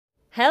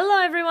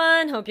Hello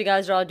everyone! Hope you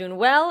guys are all doing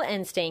well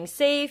and staying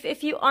safe.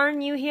 If you are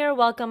new here,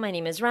 welcome. My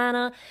name is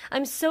Rana.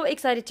 I'm so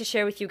excited to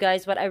share with you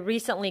guys what I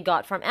recently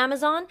got from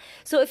Amazon.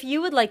 So if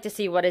you would like to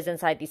see what is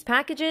inside these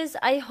packages,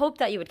 I hope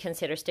that you would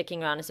consider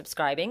sticking around and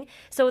subscribing.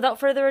 So without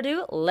further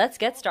ado, let's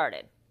get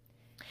started.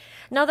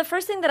 Now, the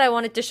first thing that I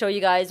wanted to show you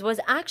guys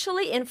was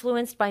actually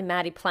influenced by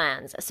Maddie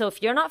Plans. So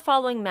if you're not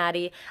following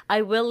Maddie,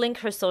 I will link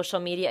her social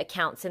media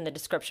accounts in the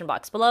description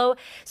box below.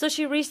 So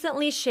she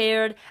recently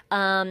shared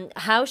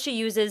how she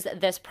uses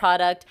this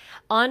product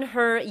on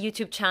her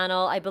YouTube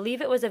channel. I believe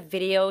it was a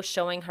video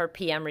showing her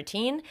PM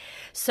routine.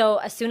 So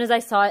as soon as I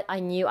saw it, I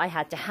knew I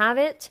had to have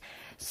it.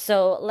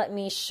 So let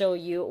me show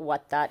you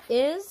what that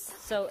is.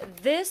 So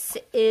this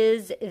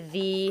is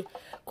the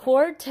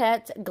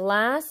Quartet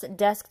Glass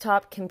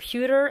Desktop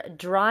Computer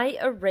Dry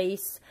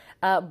Erase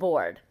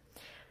board.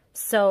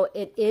 So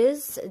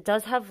it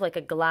does have like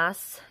a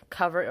glass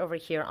cover over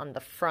here on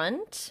the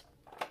front.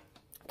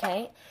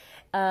 Okay.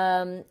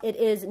 It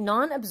is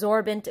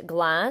non-absorbent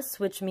glass,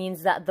 which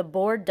means that the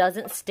board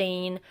doesn't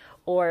stain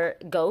or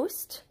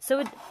ghost. So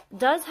it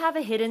does have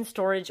a hidden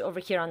storage over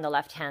here on the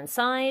left-hand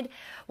side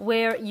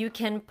where you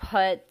can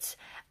put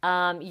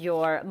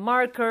your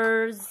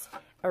markers,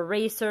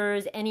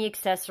 erasers, any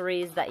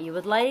accessories that you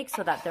would like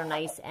so that they're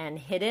nice and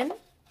hidden.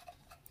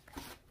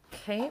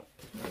 Okay,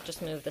 I'll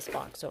just move this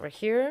box over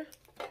here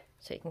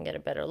so you can get a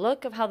better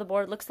look of how the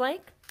board looks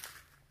like.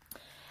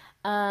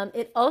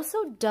 It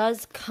also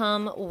does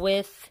come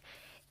with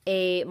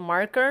a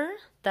marker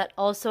that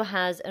also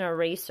has an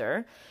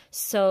eraser.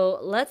 So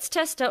let's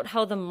test out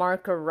how the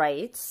marker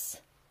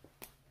writes.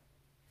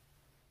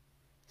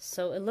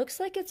 So it looks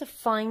like it's a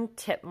fine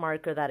tip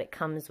marker that it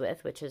comes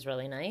with, which is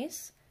really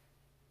nice.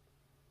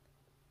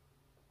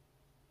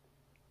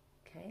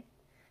 Okay,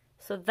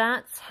 so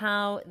that's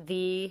how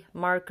the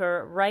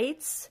marker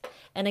writes.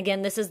 And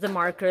again, this is the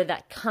marker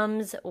that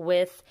comes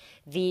with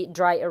the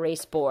dry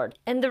erase board.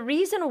 And the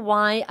reason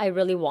why I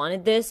really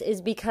wanted this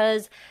is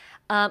because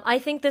I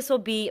think this will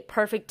be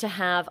perfect to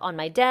have on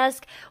my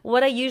desk.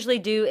 What I usually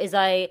do is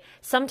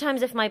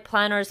sometimes if my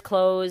planner is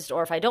closed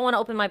or if I don't want to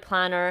open my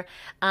planner,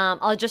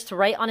 I'll just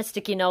write on a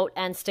sticky note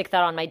and stick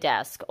that on my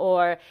desk.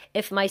 Or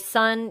if my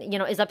son,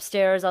 is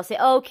upstairs, I'll say,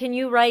 oh, can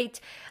you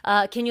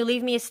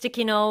leave me a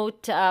sticky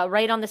note,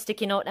 write on the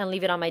sticky note and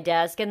leave it on my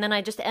desk. And then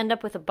I just end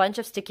up with a bunch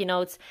of sticky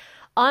notes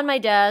on my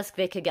desk.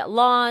 They could get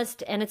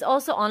lost, and it's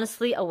also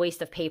honestly a waste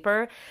of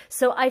paper.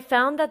 So I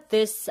found that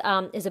this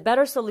is a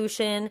better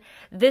solution.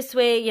 This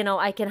way,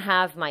 I can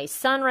have my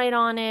son write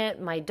on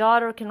it, my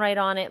daughter can write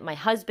on it, my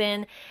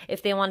husband,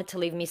 if they wanted to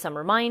leave me some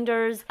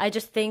reminders. I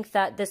just think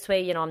that this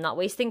way, I'm not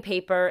wasting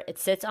paper. It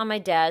sits on my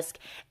desk,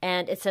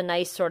 and it's a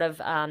nice sort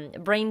of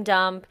brain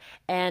dump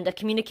and a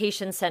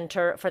communication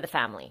center for the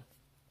family.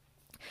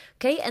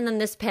 Okay, and then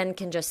this pen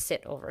can just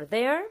sit over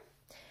there.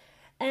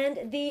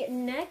 And the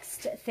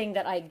next thing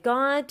that I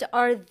got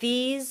are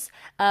these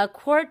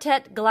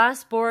Quartet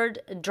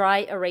Glassboard Dry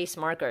Erase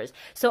Markers.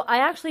 So I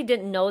actually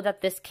didn't know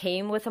that this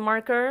came with a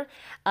marker.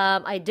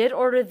 I did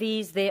order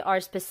these. They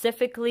are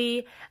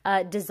specifically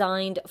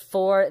designed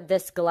for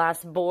this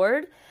glass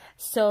board.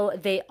 So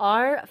they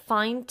are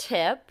fine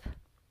tip.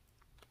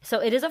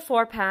 So it is a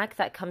 4-pack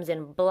that comes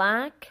in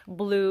black,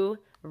 blue,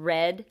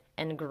 red,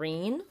 and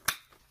green.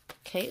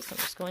 Okay, so I'm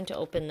just going to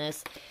open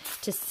this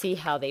to see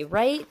how they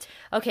write.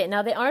 Okay,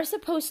 now they are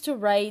supposed to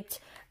write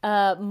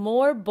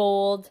more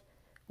bold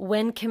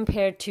when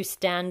compared to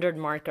standard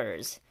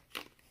markers.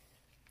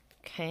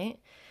 Okay,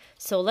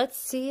 so let's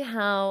see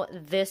how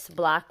this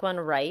black one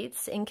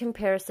writes in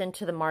comparison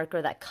to the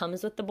marker that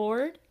comes with the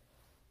board.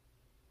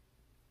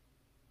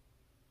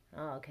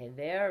 Okay,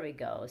 there we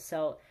go.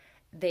 So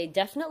they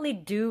definitely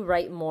do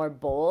write more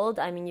bold.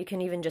 I mean, you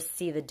can even just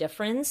see the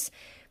difference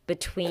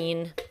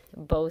between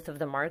both of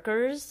the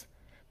markers.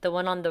 The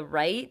one on the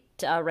right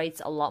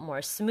writes a lot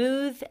more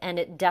smooth, and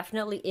it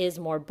definitely is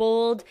more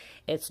bold.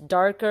 It's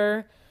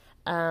darker.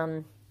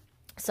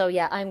 So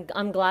yeah,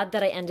 I'm glad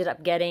that I ended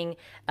up getting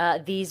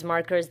these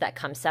markers that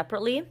come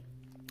separately.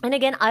 And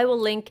again, I will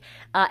link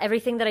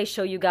everything that I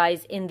show you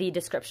guys in the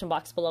description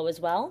box below as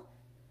well.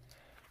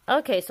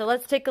 Okay, so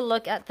let's take a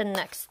look at the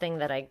next thing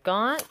that I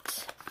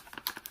got.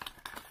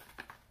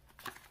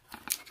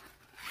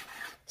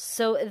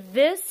 So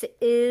this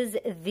is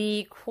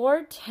the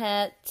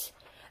Quartet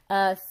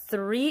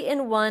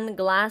 3-in-1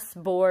 glass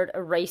board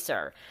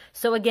eraser.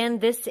 So again,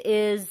 this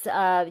is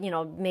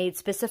made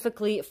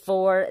specifically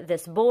for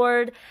this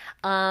board.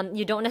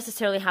 You don't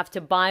necessarily have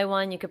to buy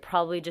one. You could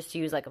probably just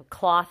use like a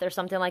cloth or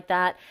something like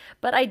that.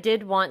 But I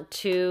did want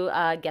to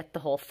get the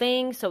whole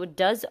thing. So it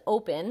does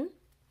open.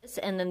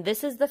 And then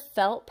this is the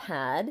felt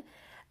pad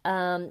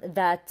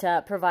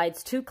that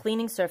provides 2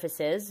 cleaning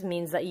surfaces.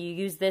 Means that you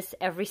use this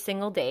every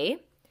single day.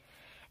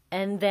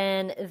 And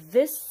then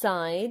this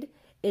side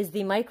is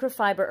the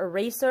microfiber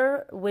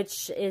eraser,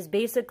 which is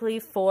basically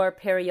for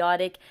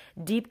periodic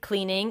deep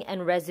cleaning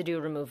and residue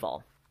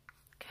removal.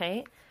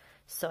 Okay,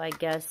 so I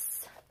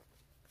guess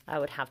I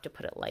would have to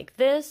put it like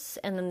this,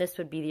 and then this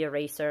would be the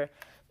eraser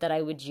that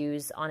I would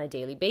use on a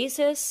daily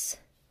basis.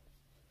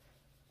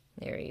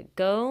 There you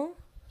go.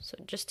 So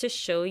just to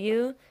show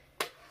you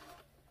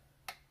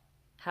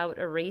how it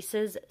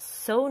erases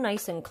so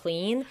nice and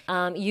clean.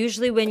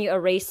 Usually when you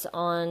erase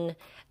on,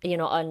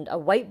 on a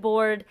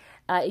whiteboard,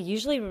 it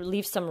usually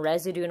leaves some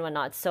residue and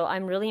whatnot. So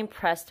I'm really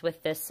impressed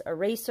with this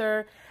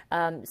eraser.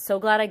 So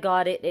glad I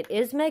got it. It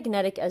is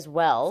magnetic as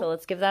well. So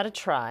let's give that a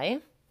try.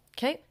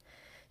 Okay.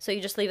 So you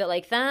just leave it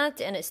like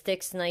that and it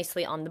sticks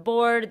nicely on the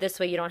board. This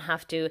way you don't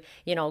have to,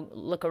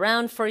 look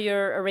around for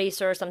your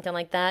eraser or something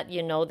like that.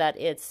 You know that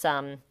it's,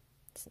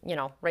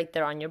 right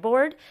there on your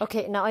board.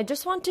 Okay, now I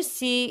just want to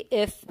see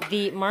if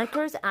the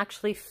markers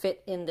actually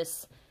fit in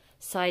this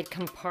side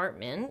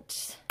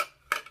compartment.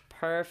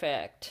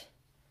 Perfect.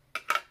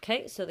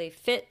 Okay, so they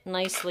fit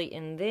nicely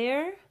in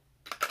there.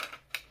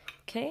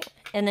 Okay,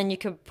 and then you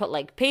could put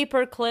like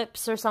paper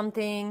clips or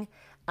something,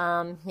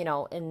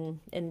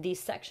 in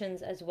these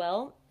sections as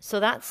well. So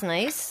that's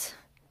nice.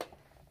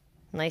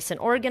 Nice and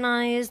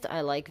organized.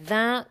 I like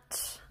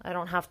that. I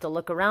don't have to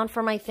look around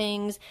for my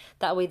things.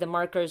 That way the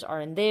markers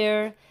are in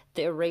there.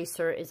 The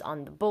eraser is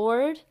on the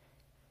board.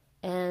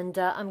 And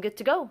I'm good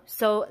to go.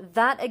 So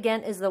that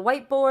again is the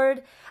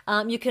whiteboard.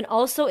 You can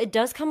also, it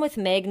does come with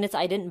magnets.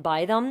 I didn't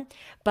buy them,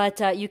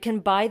 but you can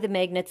buy the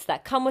magnets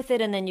that come with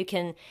it, and then you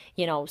can,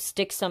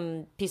 stick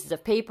some pieces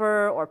of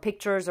paper or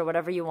pictures or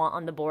whatever you want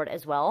on the board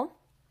as well.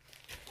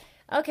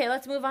 Okay,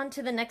 let's move on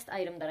to the next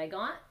item that I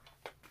got.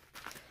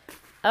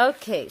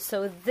 Okay,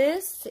 so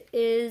this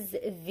is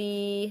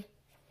the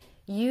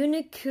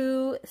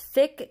Uniqoo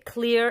Thick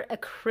Clear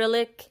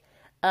Acrylic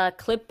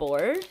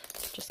clipboard.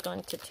 Just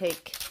going to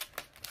take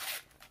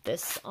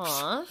this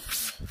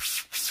off.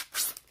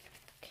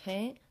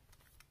 Okay.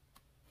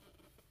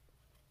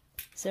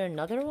 Is there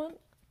another one?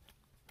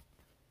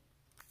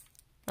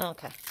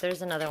 Okay,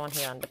 there's another one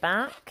here on the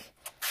back.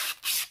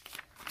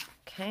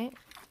 Okay.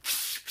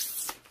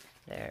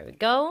 There we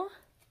go.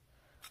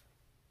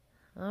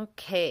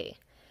 Okay.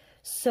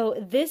 So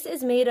this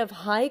is made of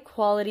high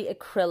quality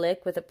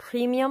acrylic with a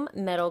premium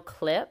metal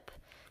clip.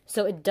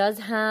 So it does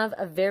have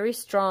a very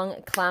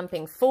strong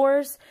clamping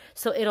force,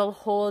 so it'll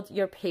hold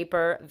your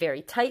paper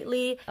very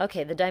tightly.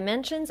 Okay, the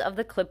dimensions of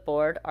the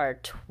clipboard are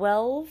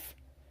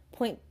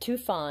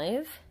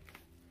 12.25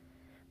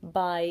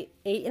 by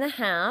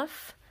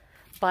 8.5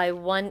 by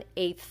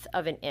 1/8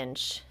 of an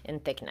inch in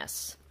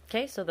thickness.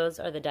 Okay, so those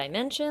are the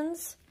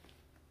dimensions.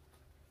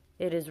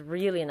 It is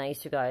really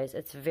nice, you guys.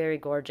 It's very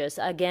gorgeous.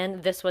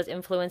 Again, this was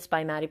influenced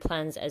by Maddie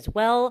Plans as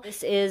well.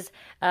 This is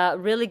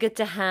really good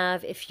to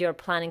have if you're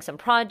planning some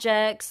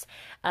projects.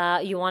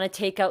 You want to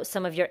take out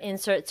some of your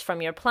inserts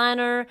from your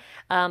planner,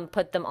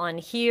 put them on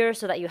here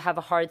so that you have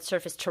a hard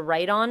surface to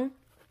write on,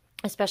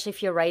 especially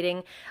if you're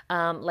writing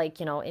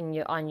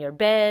on your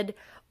bed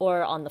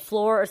or on the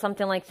floor or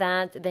something like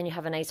that. Then you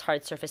have a nice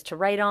hard surface to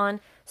write on.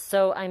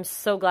 So I'm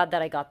so glad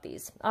that I got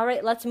these. All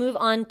right, let's move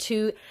on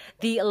to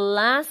the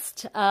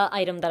last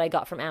item that I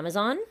got from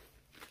Amazon.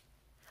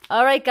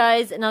 All right,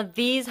 guys, now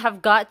these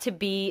have got to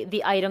be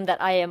the item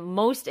that I am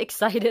most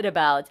excited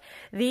about.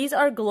 These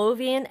are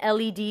Glovian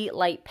LED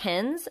light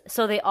pens.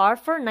 So they are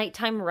for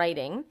nighttime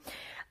writing.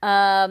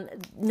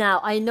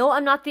 Now, I know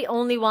I'm not the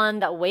only one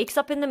that wakes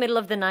up in the middle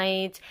of the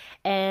night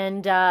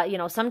and,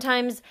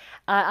 sometimes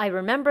I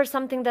remember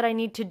something that I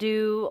need to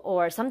do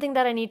or something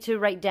that I need to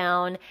write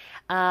down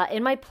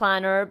in my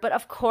planner. But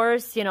of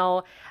course,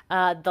 the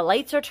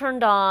lights are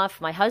turned off,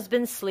 my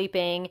husband's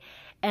sleeping.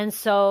 And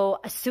so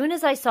as soon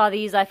as I saw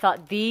these, I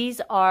thought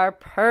these are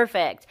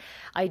perfect.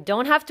 I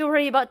don't have to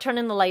worry about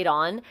turning the light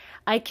on.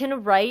 I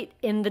can write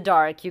in the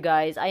dark, you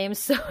guys. I am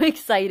so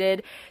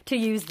excited to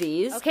use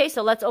these. Okay,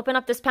 so let's open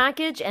up this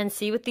package and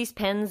see what these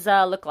pens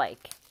look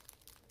like.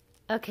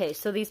 Okay,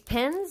 so these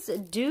pens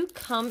do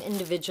come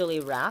individually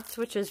wrapped,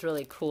 which is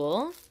really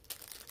cool.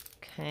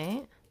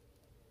 Okay.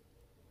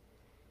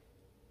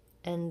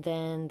 And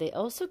then they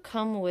also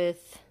come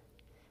with,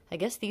 I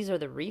guess these are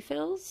the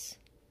refills.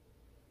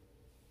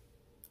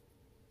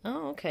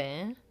 Oh,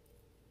 okay.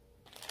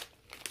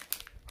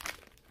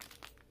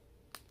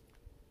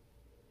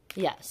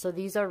 Yeah, so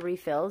these are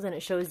refills, and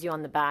it shows you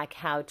on the back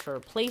how to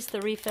replace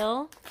the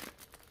refill.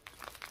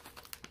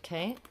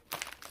 Okay.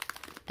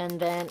 And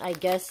then I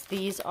guess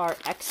these are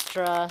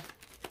extra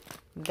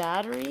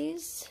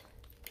batteries.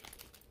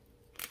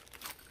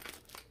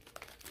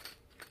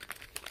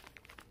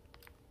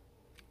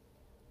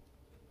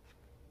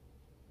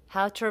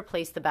 How to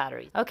replace the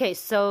battery. Okay,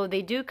 so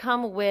they do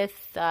come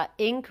with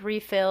ink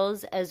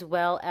refills as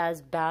well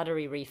as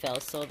battery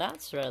refills. So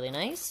that's really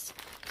nice.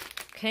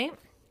 Okay.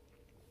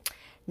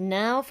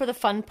 Now for the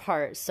fun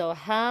part. So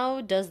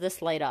how does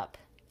this light up?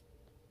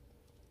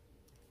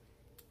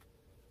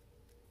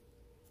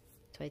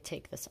 Do I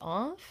take this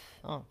off?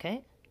 Oh,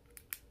 okay.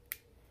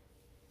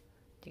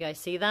 Do you guys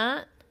see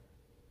that?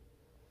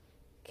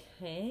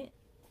 Okay.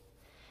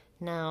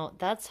 Now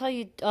that's how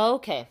you, oh,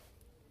 okay.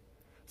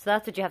 So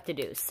that's what you have to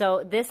do.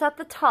 So this at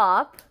the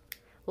top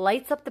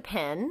lights up the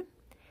pen,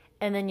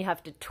 and then you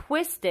have to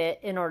twist it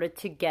in order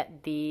to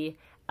get the,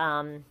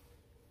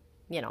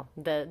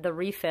 the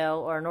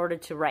refill, or in order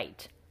to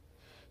write.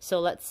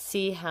 So let's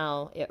see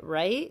how it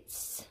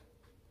writes.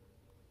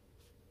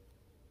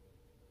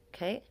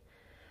 Okay,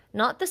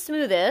 not the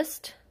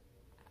smoothest.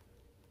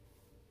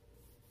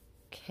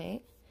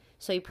 Okay,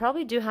 so you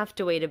probably do have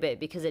to wait a bit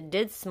because it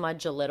did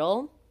smudge a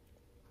little.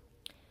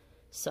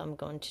 So I'm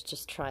going to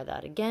just try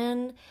that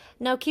again.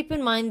 Now keep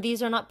in mind,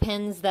 these are not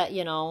pens that,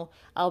 you know,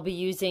 I'll be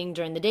using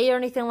during the day or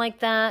anything like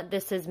that.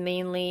 This is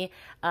mainly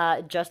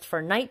just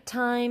for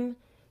nighttime.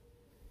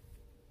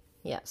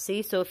 Yeah,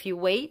 see, so if you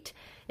wait,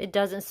 it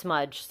doesn't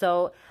smudge.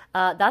 So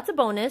that's a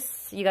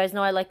bonus. You guys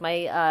know I like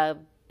my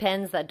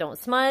pens that don't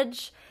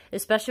smudge,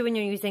 especially when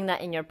you're using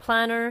that in your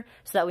planner,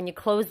 so that when you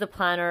close the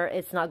planner,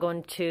 it's not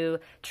going to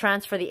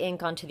transfer the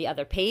ink onto the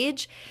other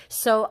page.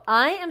 So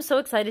I am so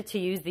excited to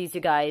use these,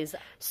 you guys.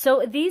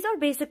 So these are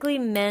basically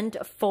meant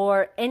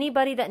for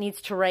anybody that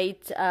needs to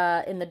write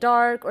in the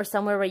dark or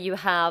somewhere where you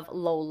have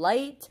low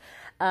light.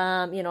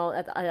 You know,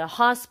 at a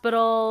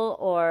hospital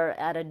or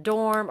at a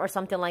dorm or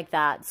something like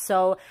that.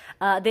 So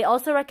they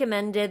also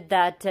recommended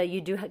that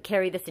you do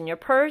carry this in your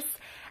purse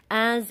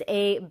as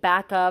a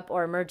backup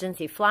or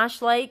emergency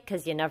flashlight,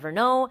 because you never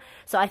know.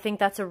 So I think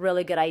that's a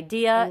really good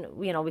idea.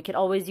 And, you know, we could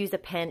always use a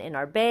pen in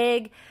our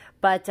bag,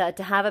 but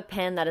to have a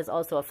pen that is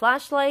also a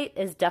flashlight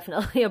is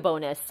definitely a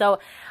bonus. So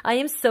I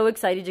am so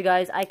excited, you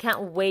guys. I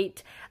can't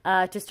wait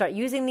to start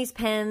using these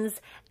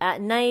pens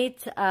at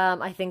night.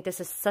 I think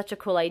this is such a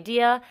cool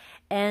idea.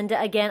 And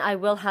again, I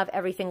will have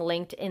everything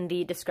linked in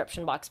the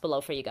description box below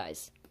for you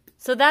guys.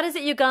 So that is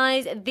it, you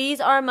guys.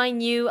 These are my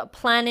new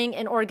planning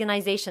and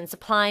organization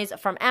supplies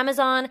from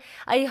Amazon.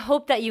 I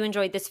hope that you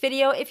enjoyed this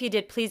video. If you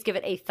did, please give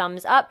it a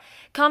thumbs up,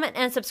 comment,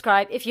 and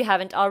subscribe if you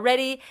haven't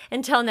already.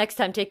 Until next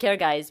time, take care,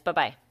 guys.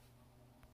 Bye-bye.